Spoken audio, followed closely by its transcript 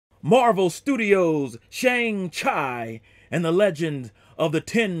Marvel Studios' Shang-Chi and the Legend of the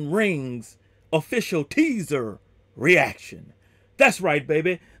Ten Rings official teaser reaction. That's right,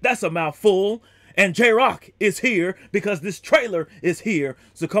 baby. That's a mouthful. And J-Rocc is here because this trailer is here.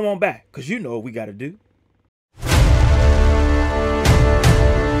 So come on back, because you know what we got to do.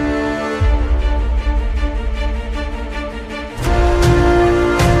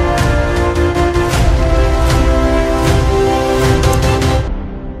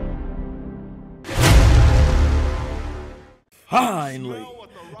 Finally,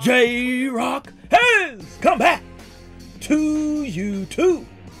 J-Rocc has come back to YouTube.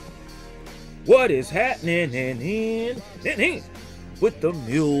 What is happening in with the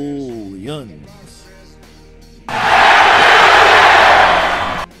millions?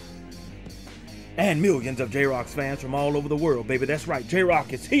 And millions of J-Rocc's fans from all over the world, baby. That's right,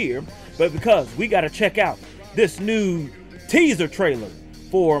 J-Rocc is here, but because we got to check out this new teaser trailer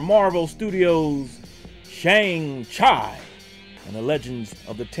for Marvel Studios' Shang-Chi and the Legends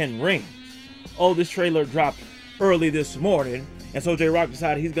of the Ten Rings. Oh, this trailer dropped early this morning, and so J-Rocc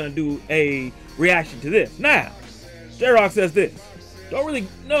decided he's going to do a reaction to this. Now, J-Rocc says this. Don't really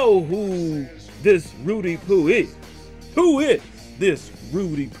know who this Rudy Poo is. Who is this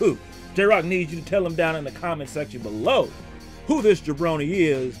Rudy Poo? J-Rocc needs you to tell him down in the comment section below who this jabroni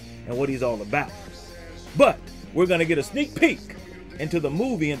is and what he's all about. But we're going to get a sneak peek into the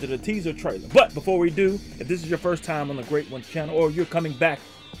movie, into the teaser trailer. But before we do, if this is your first time on the Great Ones channel, or you're coming back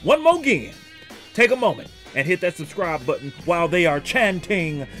one more again, take a moment and hit that subscribe button while they are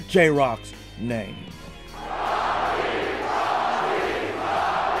chanting J-Rocc's name.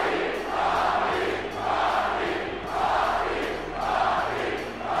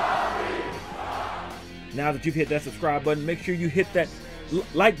 Now that you've hit that subscribe button, make sure you hit that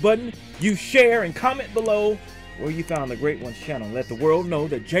like button, you share and comment below where you found the Great Ones channel. Let the world know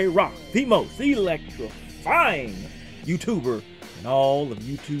that J-Rocc, the most electrifying YouTuber in all of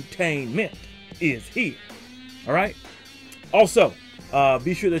YouTubetainment, is here. All right? Also,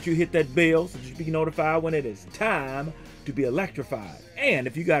 be sure that you hit that bell so that you be notified when it is time to be electrified. And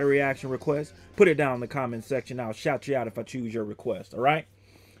if you got a reaction request, put it down in the comment section. I'll shout you out if I choose your request. All right?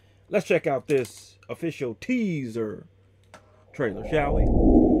 Let's check out this official teaser trailer, shall we?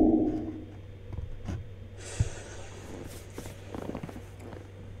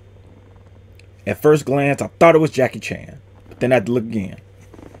 At first glance, I thought it was Jackie Chan, but then I had to look again.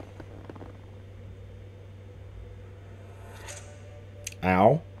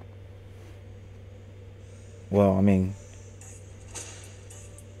 Ow. Well, I mean,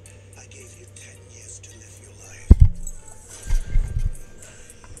 I gave you 10 years to live your life.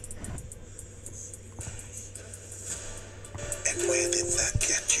 And where did that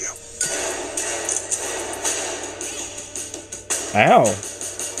get you? Ow.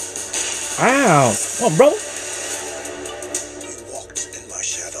 Ow. Come on, bro. You walked in my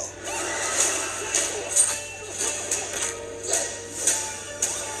shadow.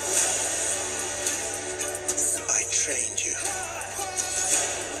 I trained you.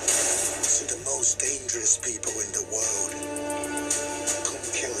 To the most dangerous people in the world.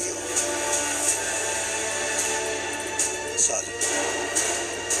 Couldn't kill you. Son,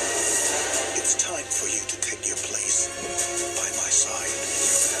 it's time for you to take your place by my side.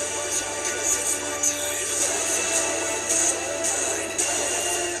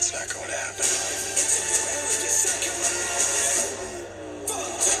 That's not going to happen.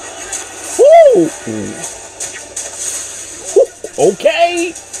 Woo!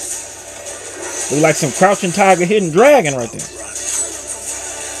 Okay. Look like some Crouching Tiger, Hidden Dragon right there.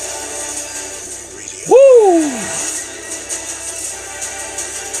 Woo!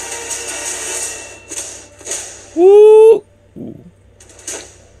 Woo!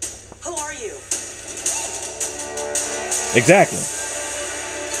 Who are you? Exactly.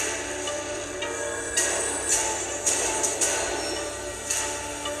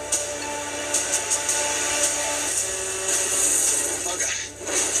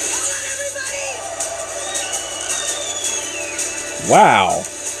 Wow.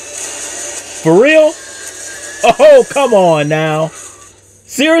 For real? Oh, come on now.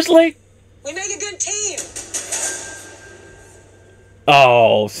 Seriously? We make a good team.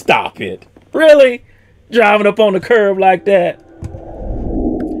 Oh, stop it. Really? Driving up on the curb like that?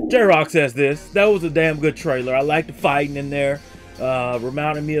 J-Rocc says this. That was a damn good trailer. I like the fighting in there.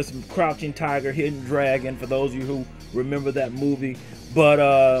 Reminded me of some Crouching Tiger, Hidden Dragon, for those of you who remember that movie.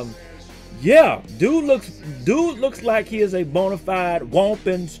 But yeah, dude looks like he is a bona fide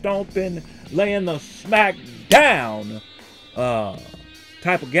whomping, stomping, laying the smack down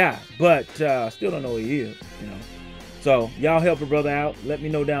type of guy. But still don't know who he is, you know. So y'all help a brother out. Let me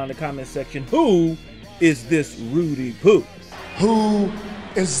know down in the comment section, who is this Rudy Poo? Who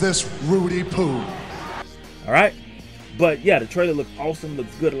is this Rudy Poo? All right. But yeah, the trailer looks awesome.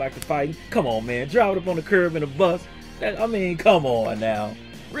 Looks good. I like the fighting. Come on, man. Drive it up on the curb in a bus. I mean, come on now.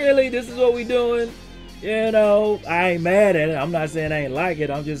 Really? This is what we doing? You know, I ain't mad at it. I'm not saying I ain't like it.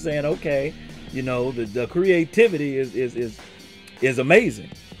 I'm just saying, okay, you know, the creativity is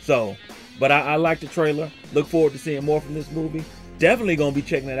amazing. So, but I like the trailer. Look forward to seeing more from this movie. Definitely gonna be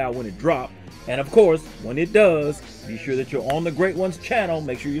checking it out when it drops. And of course, when it does, be sure that you're on the Great Ones channel.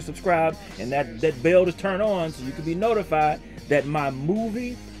 Make sure you subscribe and that bell to turn on so you can be notified that my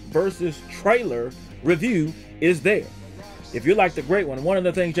movie versus trailer review is there. If you like the Great One, one of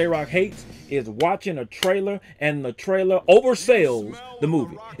the things J-Rocc hates is watching a trailer and the trailer oversells the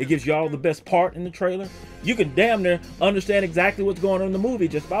movie. It gives you all the best part in the trailer. You can damn near understand exactly what's going on in the movie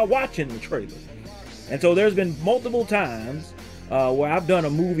just by watching the trailer. And so there's been multiple times where I've done a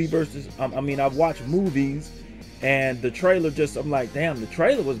movie versus, I've watched movies and the trailer just, I'm like, damn, the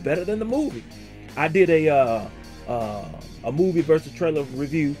trailer was better than the movie. I did a movie versus trailer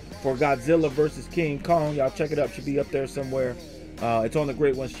review for Godzilla versus King Kong. Y'all check it up, should be up there somewhere. It's on the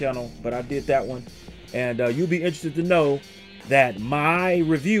Great Ones channel, but I did that one. And you'll be interested to know that my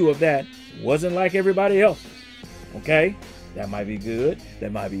review of that wasn't like everybody else's. Okay? That might be good,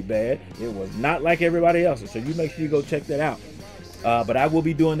 that might be bad. It was not like everybody else's, so you make sure you go check that out. But I will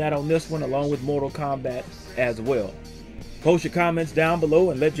be doing that on this one along with Mortal Kombat as well. Post your comments down below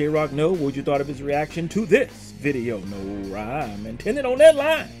and let J-Rocc know what you thought of his reaction to this video. No rhyme intended on that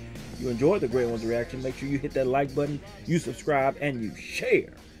line. If you enjoyed the Great Ones reaction, make sure you hit that like button, you subscribe, and you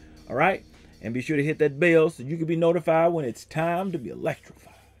share. All right? And be sure to hit that bell so you can be notified when it's time to be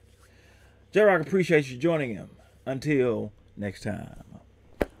electrified. J-Rocc appreciates you joining him. Until next time.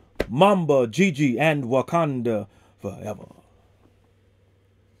 Mamba, Gigi, and Wakanda forever.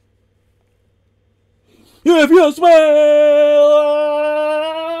 If you smell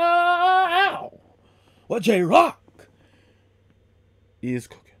what J-Rocc is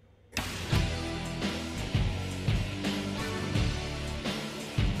cooking.